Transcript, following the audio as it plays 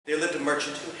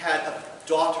merchant who had a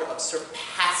daughter of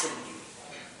surpassing beauty,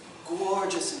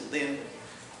 gorgeous in limb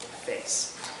and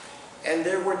face. And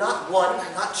there were not one,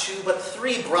 not two, but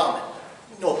 3 Brahmin,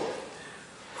 noblemen,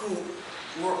 who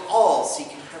were all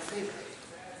seeking her favor.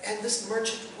 And this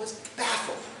merchant was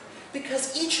baffled,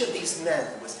 because each of these men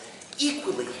was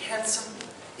equally handsome,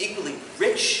 equally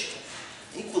rich,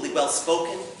 equally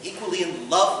well-spoken, equally in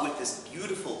love with this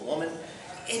beautiful woman.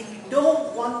 In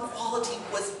no one quality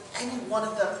was any one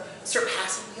of them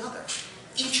surpassing the other.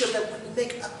 Each of them would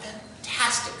make a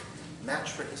fantastic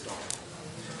match for his daughter.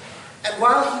 And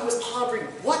while he was pondering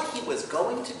what he was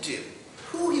going to do,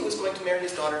 who he was going to marry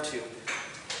his daughter to,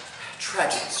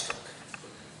 tragedy struck.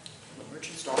 The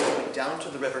merchant's daughter went down to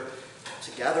the river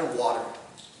to gather water,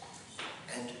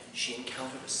 and she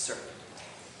encountered a serpent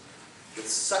with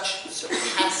such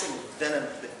surpassing venom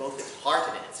in both its heart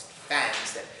and in its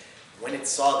fangs that when it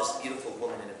saw this beautiful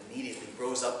woman, it immediately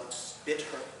rose up and bit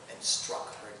her and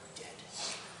struck her dead.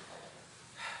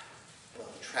 Well,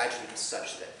 the tragedy was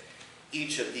such that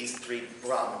each of these 3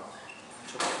 Brahmin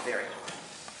took it very hard.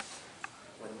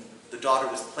 When the daughter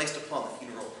was placed upon the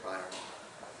funeral pyre,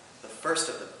 the first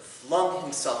of them flung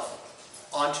himself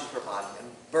onto her body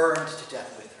and burned to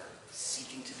death with her,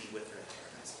 seeking to be with her in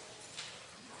paradise.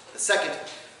 The second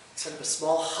set up a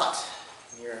small hut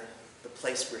near the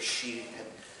place where she had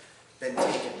been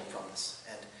taken from us,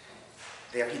 and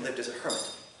there he lived as a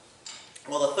hermit.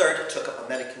 Well, the third took up a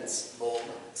mendicant's bowl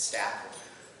and staff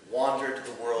and wandered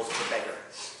the world as a beggar,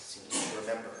 seeming to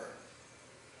remember her.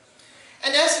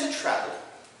 And as he traveled,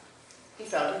 he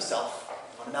found himself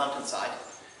on a mountainside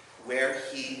where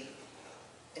he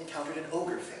encountered an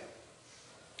ogre family.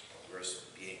 Ogres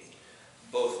being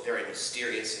both very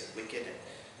mysterious and wicked and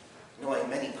knowing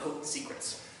many potent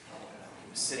secrets. He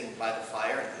was sitting by the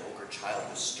fire and the ogre child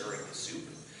was stirring the soup.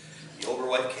 The ogre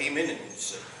wife came in and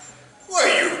said,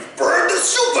 "Why, you've burned the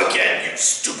soup again, you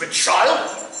stupid child!"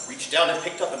 He reached down and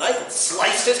picked up a knife and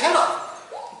sliced his head off.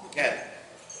 And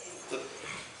the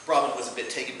Brahmin was a bit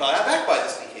taken aback by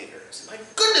this behavior. He said, "My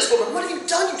goodness, woman, what have you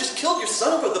done? You just killed your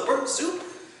son over the burnt soup."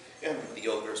 And the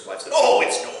ogre's wife said, "Oh,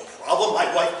 it's no problem.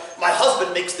 My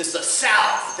husband makes this a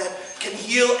salve that can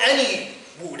heal any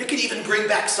wound. It can even bring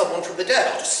back someone from the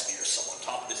dead. I'll just smear some on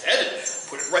top of his head and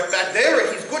put it right back there,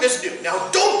 and he's good as new. Now,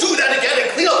 don't do that again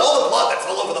and clean up all the blood that's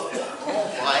all over the floor." Oh,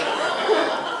 my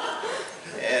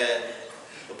God. And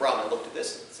the Brahmin looked at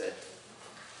this and said,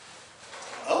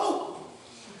 "Oh."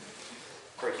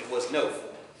 For he was no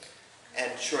fool.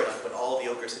 And sure enough, when all the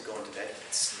ogres had gone to bed,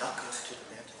 he snuck up to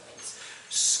the mantelpiece,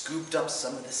 scooped up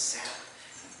some of the sap,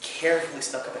 carefully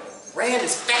snuck up and ran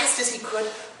as fast as he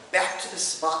could back to the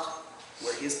spot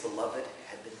where his beloved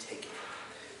had been taken.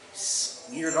 He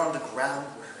smeared on the ground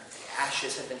where the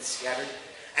ashes had been scattered,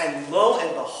 and lo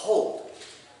and behold,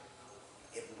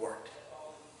 it worked.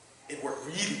 It worked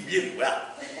really, really well.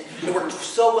 It worked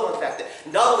so well, in fact,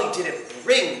 that not only did it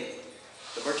bring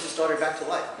the merchant's daughter back to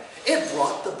life, it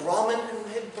brought the Brahmin who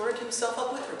had burned himself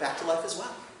up with her back to life as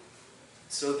well.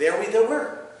 So there we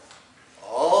were,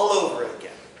 all over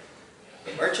again.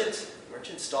 The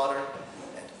merchant's daughter,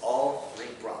 and all 3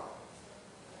 Brahmin.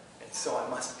 And so I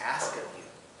must ask of you,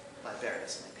 my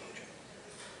Baroness, my patron,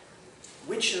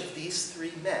 which of these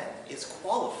 3 men is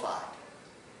qualified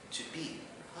to be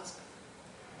your husband?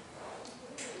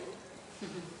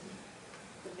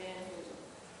 The man who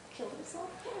killed himself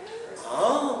for her?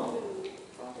 Oh. Who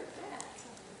brought her back?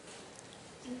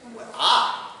 Well,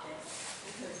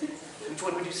 which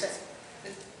one would you say?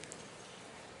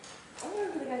 I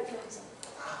remember the guy who killed himself.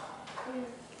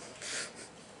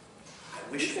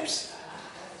 I wish it was.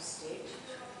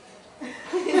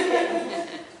 He's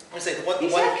I say the one.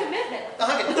 had commitment.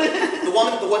 The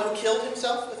one who killed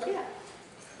himself with her. Yeah. I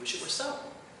wish it were so.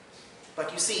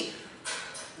 But you see,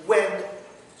 when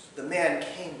the man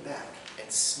came back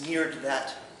and smeared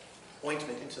that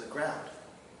ointment into the ground,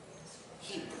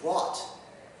 he brought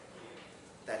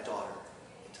that daughter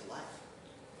into life.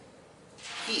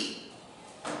 He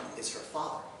is her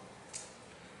father.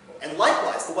 And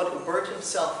likewise, the one who burnt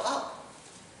himself up,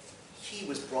 he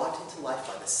was brought into life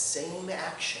by the same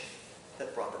action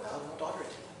that brought the daughter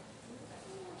into life.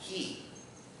 He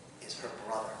is her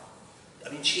brother. I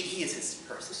mean, he is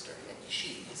her sister, and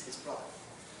she is his brother.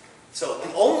 So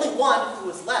the only one who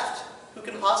is left who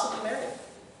can possibly marry him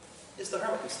is the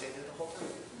hermit who stayed there the whole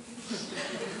time.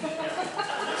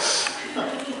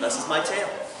 This is my tale.